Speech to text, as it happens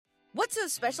What's so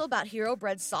special about Hero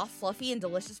Bread's soft, fluffy, and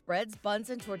delicious breads, buns,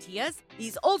 and tortillas?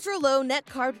 These ultra-low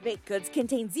net-carb baked goods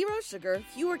contain zero sugar,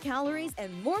 fewer calories,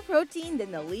 and more protein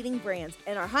than the leading brands,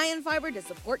 and are high in fiber to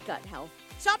support gut health.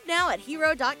 Shop now at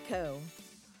hero.co.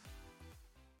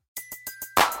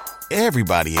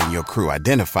 Everybody in your crew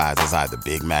identifies as either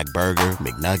Big Mac Burger,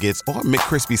 McNuggets, or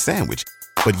McCrispy Sandwich.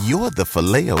 But you're the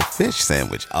Filet-O-Fish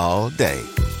Sandwich all day.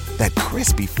 That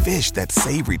crispy fish, that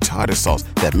savory tartar sauce,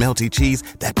 that melty cheese,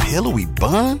 that pillowy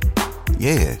bun.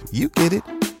 Yeah, you get it.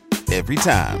 Every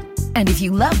time. And if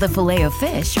you love the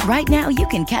Filet-O-Fish, right now you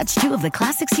can catch two of the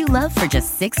classics you love for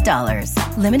just $6.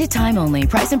 Limited time only.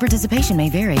 Price and participation may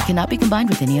vary. Cannot be combined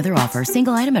with any other offer.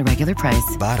 Single item at regular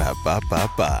price.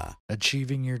 Ba-da-ba-ba-ba.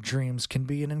 Achieving your dreams can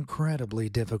be an incredibly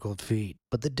difficult feat,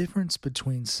 but the difference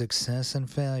between success and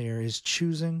failure is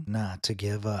choosing not to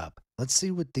give up. Let's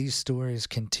see what these stories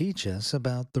can teach us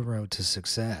about the road to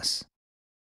success.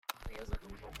 You're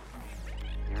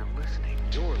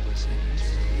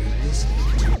listening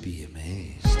to Be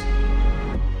Amazed.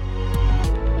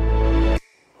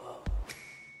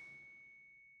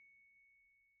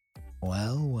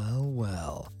 Well.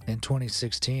 In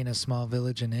 2016, a small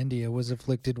village in India was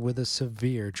afflicted with a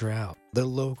severe drought. The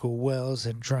local wells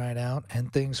had dried out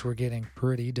and things were getting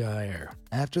pretty dire.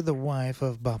 After the wife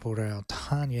of Bapurao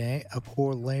Tanye, a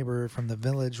poor laborer from the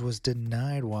village, was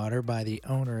denied water by the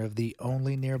owner of the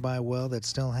only nearby well that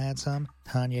still had some,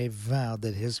 Tanye vowed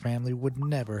that his family would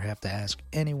never have to ask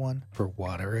anyone for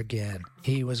water again.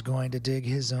 He was going to dig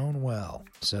his own well.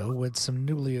 So with some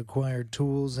newly acquired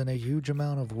tools and a huge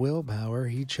amount of willpower,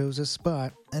 he chose a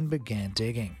spot and began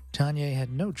digging. Tanye had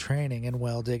no training in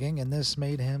well digging, and this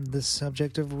made him the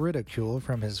subject of ridicule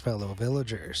from his fellow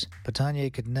villagers. But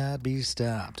Tanye could not be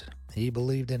stopped. He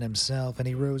believed in himself, and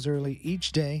he rose early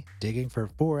each day, digging for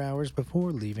 4 hours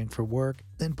before leaving for work,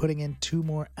 then putting in 2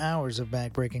 more hours of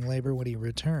backbreaking labor when he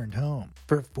returned home.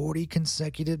 For 40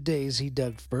 consecutive days, he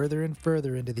dug further and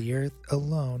further into the earth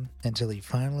alone until he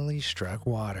finally struck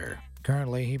water.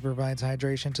 Currently, he provides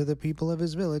hydration to the people of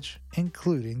his village,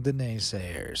 including the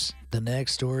naysayers. The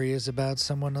next story is about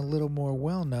someone a little more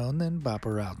well-known than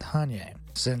Bapurao Tanye.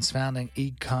 Since founding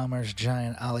e-commerce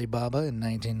giant Alibaba in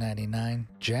 1999,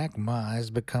 Jack Ma has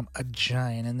become a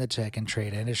giant in the tech and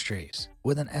trade industries.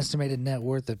 With an estimated net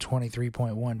worth of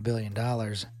 $23.1 billion,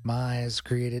 Ma has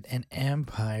created an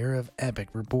empire of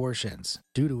epic proportions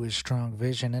due to his strong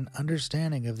vision and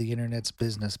understanding of the internet's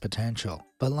business potential.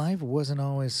 But life wasn't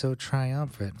always so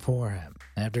triumphant for him.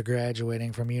 After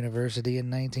graduating from university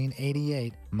in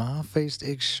 1988, Ma faced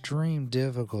extreme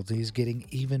difficulties getting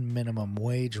even minimum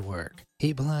wage work. He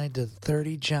applied to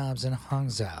 30 jobs in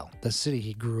Hangzhou, the city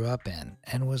he grew up in,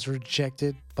 and was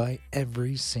rejected by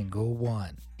every single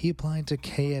one. He applied to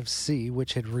KFC,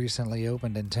 which had recently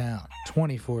opened in town.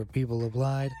 24 people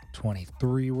applied,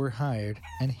 23 were hired,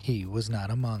 and he was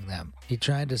not among them. He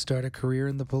tried to start a career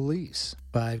in the police.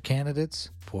 5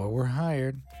 candidates, 4 were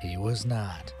hired, he was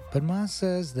not. But Ma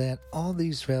says that all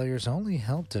these failures only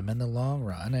helped him in the long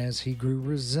run as he grew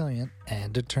resilient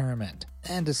and determined.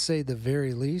 And to say the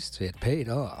very least, it paid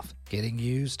off. Getting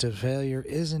used to failure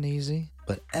isn't easy,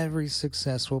 but every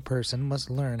successful person must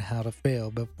learn how to fail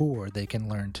before they can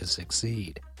learn to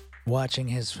succeed. Watching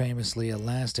his famously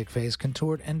elastic face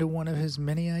contort into one of his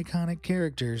many iconic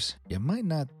characters, you might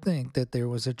not think that there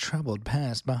was a troubled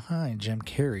past behind Jim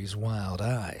Carrey's wild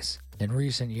eyes. In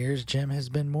recent years, Jim has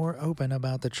been more open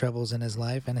about the troubles in his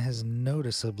life and has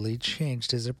noticeably changed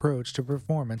his approach to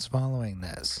performance following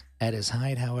this. At his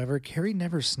height, however, Carrey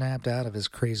never snapped out of his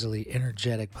crazily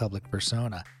energetic public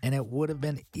persona, and it would have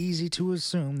been easy to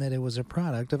assume that it was a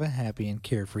product of a happy and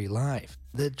carefree life.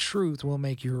 The truth will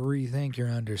make you rethink your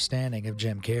understanding of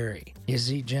Jim Carrey. You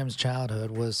see, Jim's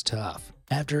childhood was tough.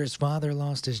 After his father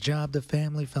lost his job, the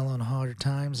family fell on hard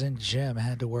times, and Jim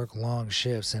had to work long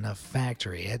shifts in a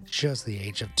factory at just the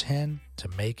age of 10 to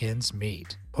make ends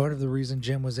meet. Part of the reason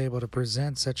Jim was able to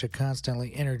present such a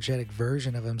constantly energetic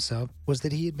version of himself was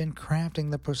that he had been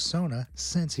crafting the persona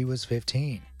since he was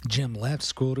 15. Jim left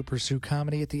school to pursue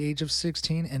comedy at the age of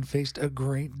 16 and faced a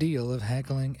great deal of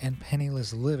heckling and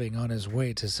penniless living on his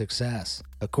way to success.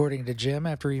 According to Jim,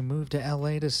 after he moved to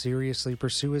LA to seriously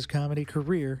pursue his comedy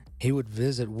career, he would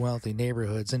visit wealthy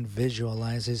neighborhoods and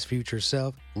visualize his future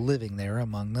self living there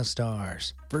among the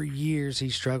stars. For years, he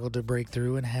struggled to break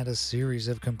through and had a series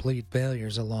of complete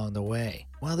failures along the way.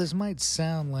 While this might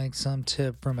sound like some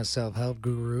tip from a self-help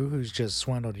guru who's just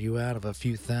swindled you out of a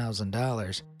few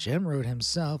 $1,000s, Jim wrote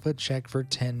himself a check for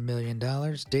 $10 million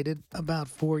dated about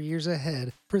 4 years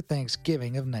ahead for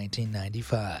Thanksgiving of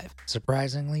 1995.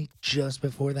 Surprisingly, just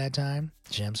before that time,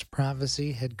 Jim's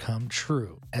prophecy had come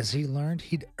true, as he learned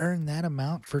he'd earned that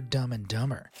amount for Dumb and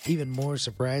Dumber. Even more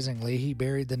surprisingly, he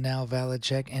buried the now valid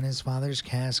check in his father's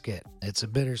casket. It's a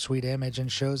bittersweet image and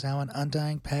shows how an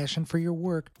undying passion for your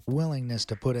work, willingness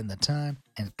to put in the time,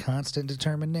 and constant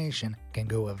determination can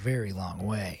go a very long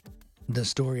way. The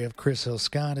story of Chris Hill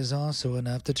Scott is also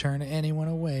enough to turn anyone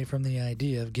away from the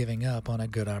idea of giving up on a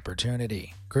good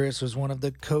opportunity. Chris was one of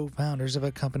the co-founders of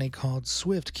a company called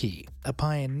SwiftKey, a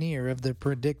pioneer of the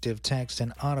predictive text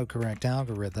and autocorrect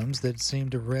algorithms that seem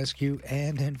to rescue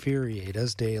and infuriate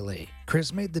us daily.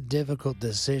 Chris made the difficult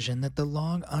decision that the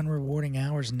long, unrewarding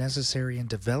hours necessary in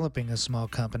developing a small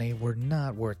company were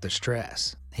not worth the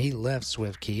stress. He left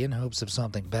SwiftKey in hopes of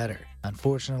something better.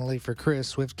 Unfortunately for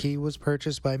Chris, SwiftKey was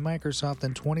purchased by Microsoft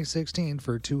in 2016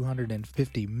 for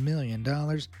 $250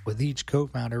 million, with each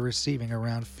co-founder receiving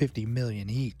around $50 million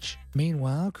each.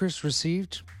 Meanwhile, Chris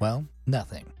received, well,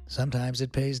 nothing. Sometimes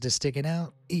it pays to stick it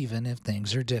out, even if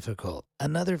things are difficult.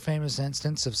 Another famous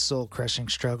instance of soul-crushing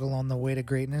struggle on the way to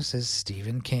greatness is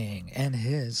Stephen King and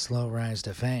his slow rise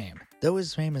to fame. Though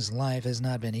his famous life has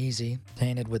not been easy,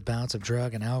 tainted with bouts of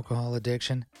drug and alcohol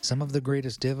addiction, some of the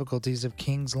greatest difficulties of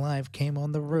King's life came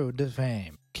on the road to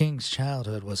fame. King's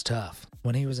childhood was tough.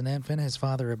 When he was an infant, his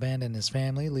father abandoned his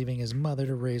family, leaving his mother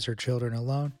to raise her children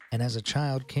alone, and as a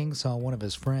child, King saw one of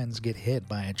his friends get hit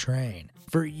by a train.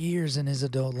 For years in his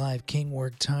adult life, King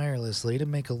worked tirelessly to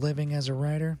make a living as a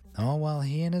writer, all while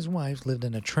he and his wife lived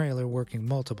in a trailer working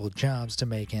multiple jobs to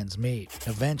make ends meet.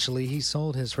 Eventually, he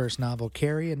sold his first novel,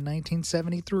 Carrie, in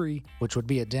 1973, which would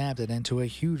be adapted into a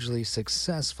hugely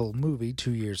successful movie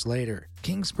 2 years later.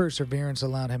 King's perseverance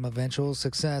allowed him eventual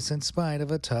success in spite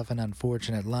of a tough and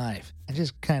unfortunate life. I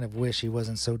just kind of wish he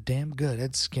wasn't so damn good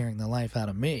at scaring the life out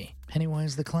of me.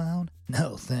 Pennywise the Clown?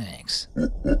 No thanks.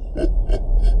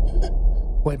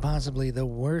 Quite possibly the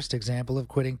worst example of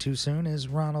quitting too soon is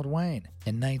Ronald Wayne.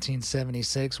 In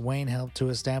 1976, Wayne helped to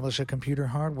establish a computer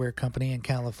hardware company in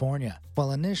California.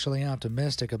 While initially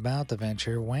optimistic about the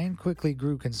venture, Wayne quickly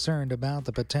grew concerned about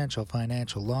the potential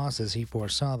financial losses he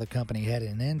foresaw the company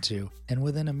heading into, and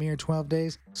within a mere 12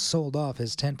 days, sold off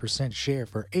his 10% share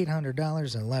for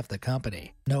 $800 and left the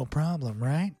company. No problem,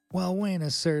 right? While Wayne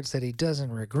asserts that he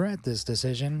doesn't regret this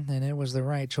decision and it was the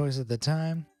right choice at the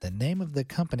time, the name of the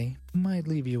company might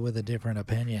leave you with a different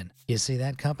opinion. You see,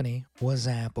 that company was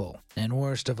Apple. And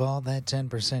worst of all, that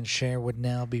 10% share would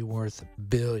now be worth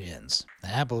billions.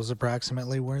 Apple's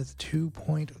approximately worth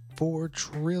 $2.4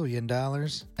 trillion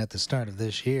at the start of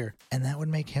this year, and that would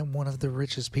make him one of the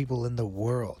richest people in the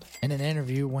world. In an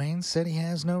interview, Wayne said he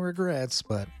has no regrets,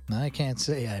 but I can't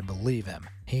say I believe him.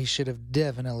 He should have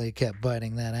definitely kept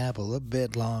biting that apple a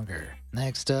bit longer.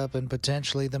 Next up, and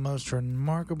potentially the most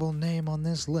remarkable name on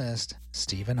this list,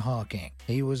 Stephen Hawking.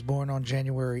 He was born on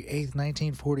January 8,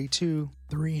 1942,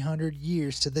 300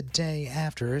 years to the day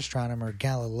after astronomer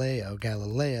Galileo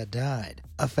Galilei died.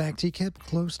 A fact he kept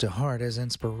close to heart as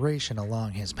inspiration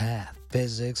along his path.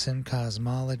 Physics and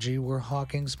cosmology were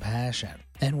Hawking's passion,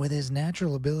 and with his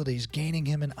natural abilities gaining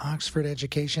him an Oxford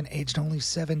education aged only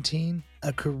 17,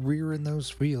 a career in those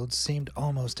fields seemed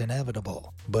almost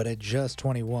inevitable. But at just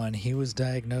 21, he was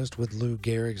diagnosed with Lou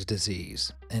Gehrig's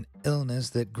disease, an illness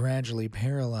that gradually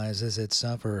paralyzes its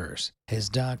sufferers. His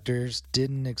doctors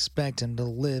didn't expect him to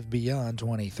live beyond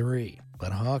 23.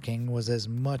 But Hawking was as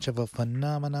much of a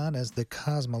phenomenon as the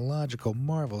cosmological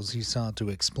marvels he sought to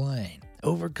explain.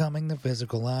 Overcoming the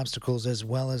physical obstacles as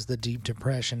well as the deep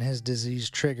depression his disease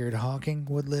triggered, Hawking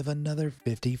would live another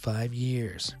 55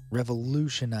 years,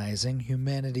 revolutionizing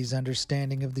humanity's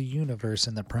understanding of the universe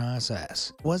in the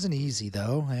process. It wasn't easy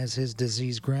though, as his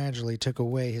disease gradually took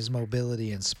away his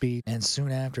mobility and speech, and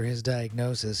soon after his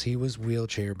diagnosis he was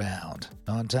wheelchair-bound.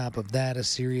 On top of that, a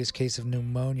serious case of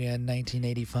pneumonia in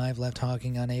 1985 left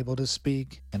Hawking unable to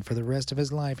speak, and for the rest of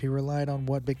his life he relied on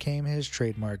what became his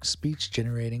trademark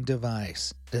speech-generating device.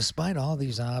 Despite all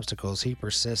these obstacles, he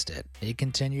persisted. He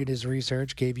continued his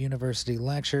research, gave university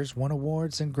lectures, won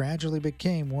awards, and gradually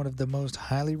became one of the most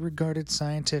highly regarded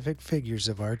scientific figures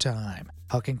of our time.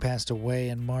 Hawking passed away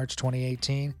in March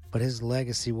 2018, but his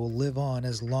legacy will live on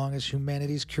as long as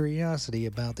humanity's curiosity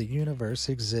about the universe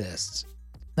exists.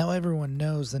 Now, everyone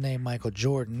knows the name Michael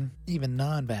Jordan, even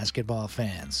non-basketball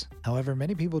fans. However,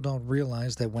 many people don't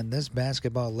realize that when this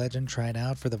basketball legend tried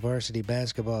out for the varsity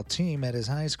basketball team at his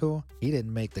high school, he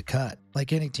didn't make the cut.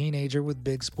 Like any teenager with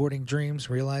big sporting dreams,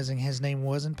 realizing his name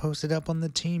wasn't posted up on the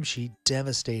team sheet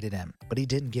devastated him. But he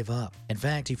didn't give up. In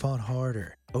fact, he fought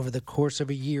harder. Over the course of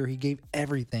a year, he gave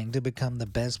everything to become the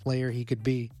best player he could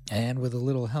be, and with a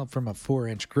little help from a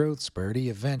 4-inch growth spurt, he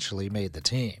eventually made the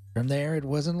team. From there, it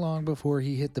wasn't long before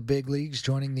he hit the big leagues,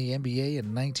 joining the NBA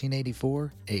in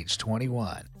 1984, age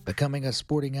 21. Becoming a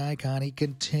sporting icon, he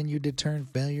continued to turn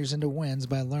failures into wins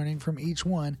by learning from each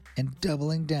one and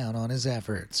doubling down on his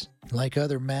efforts. Like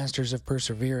other masters of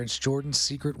perseverance, Jordan's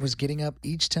secret was getting up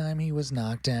each time he was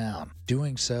knocked down.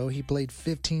 Doing so, he played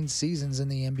 15 seasons in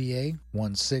the NBA,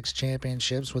 won 6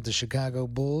 championships with the Chicago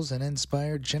Bulls, and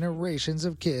inspired generations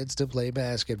of kids to play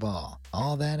basketball.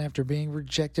 All that after being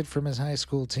rejected from his high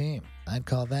school team. I'd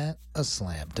call that a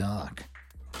slam dunk.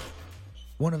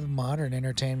 One of modern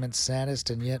entertainment's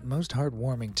saddest and yet most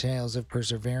heartwarming tales of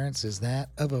perseverance is that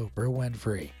of Oprah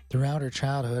Winfrey. Throughout her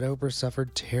childhood, Oprah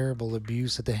suffered terrible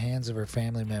abuse at the hands of her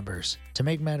family members. To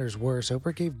make matters worse,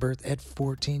 Oprah gave birth at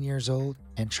 14 years old,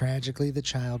 and tragically the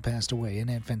child passed away in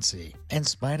infancy. In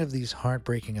spite of these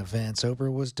heartbreaking events,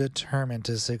 Oprah was determined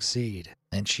to succeed.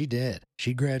 And she did.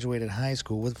 She graduated high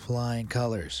school with flying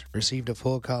colors, received a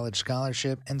full college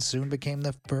scholarship, and soon became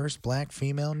the first black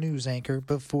female news anchor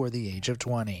before the age of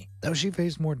 20. Though she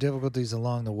faced more difficulties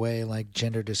along the way, like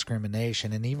gender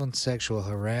discrimination and even sexual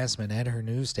harassment at her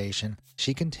news station,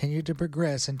 she continued to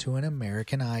progress into an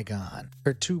American icon.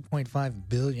 Her $2.5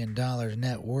 billion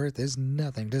net worth is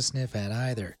nothing to sniff at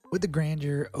either. With the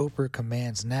grandeur Oprah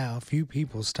commands now, few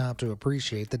people stop to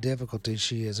appreciate the difficulties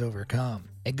she has overcome.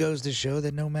 It goes to show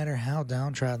that no matter how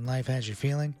downtrodden life has you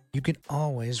feeling, you can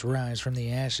always rise from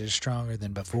the ashes stronger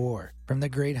than before. From the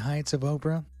great heights of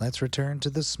Oprah, let's return to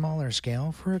the smaller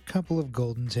scale for a couple of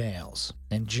golden tales.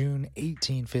 In June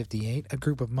 1858, a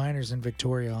group of miners in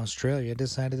Victoria, Australia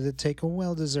decided to take a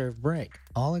well-deserved break,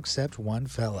 all except one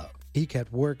fellow. He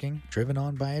kept working, driven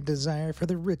on by a desire for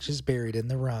the riches buried in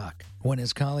the rock. When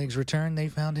his colleagues returned, they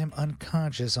found him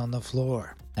unconscious on the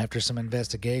floor. After some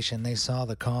investigation, they saw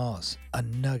the cause. A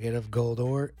nugget of gold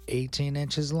ore, 18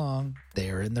 inches long,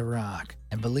 there in the rock.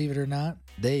 And believe it or not,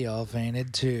 they all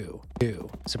fainted too.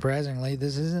 Surprisingly,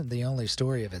 this isn't the only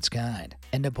story of its kind.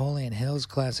 In Napoleon Hill's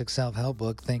classic self-help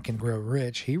book, Think and Grow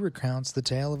Rich, he recounts the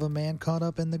tale of a man caught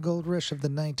up in the gold rush of the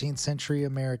 19th century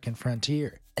American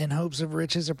frontier. In hopes of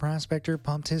riches, a prospector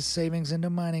pumped his savings into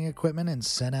mining equipment and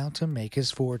set out to make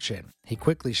his fortune. He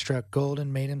quickly struck gold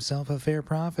and made himself a fair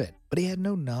profit. But he had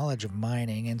no knowledge of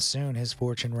mining, and soon his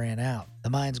fortune ran out. The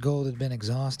mine's gold had been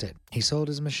exhausted. He sold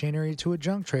his machinery to a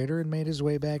junk trader and made his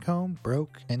way back home,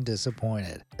 broke and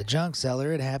disappointed. The junk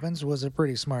seller, it happens, was a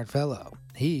pretty smart fellow.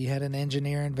 He had an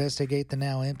engineer investigate the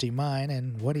now empty mine,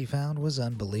 and what he found was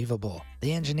unbelievable.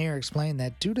 The engineer explained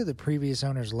that due to the previous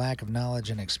owner's lack of knowledge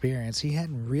and experience, he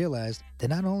hadn't realized that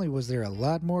not only was there a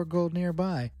lot more gold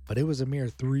nearby, but it was a mere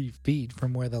 3 feet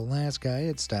from where the last guy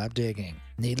had stopped digging.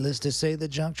 Needless to say, the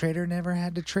junk trader never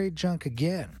had to trade junk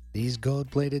again. These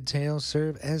gold-plated tales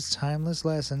serve as timeless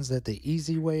lessons that the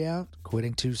easy way out,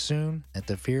 quitting too soon, at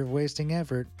the fear of wasting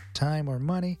effort, time, or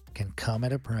money, can come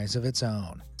at a price of its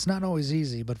own. It's not always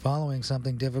easy, but following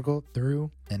something difficult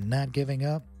through and not giving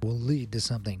up will lead to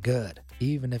something good,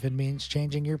 even if it means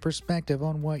changing your perspective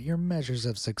on what your measures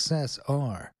of success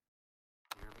are.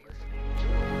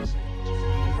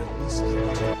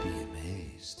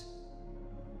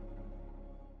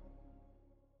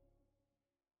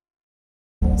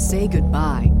 Say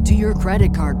goodbye to your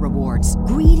credit card rewards.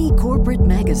 Greedy corporate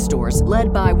mega stores,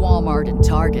 led by Walmart and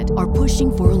Target, are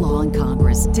pushing for a law in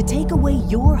Congress to take away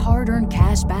your hard-earned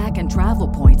cash back and travel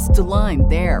points to line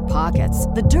their pockets.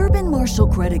 The Durbin-Marshall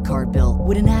credit card bill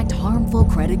would enact harmful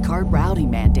credit card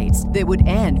routing mandates that would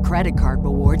end credit card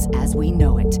rewards as we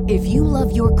know it. If you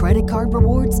love your credit card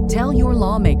rewards, tell your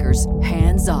lawmakers,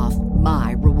 hands off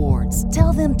my rewards.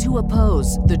 Tell them to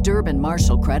oppose the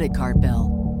Durbin-Marshall credit card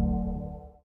bill.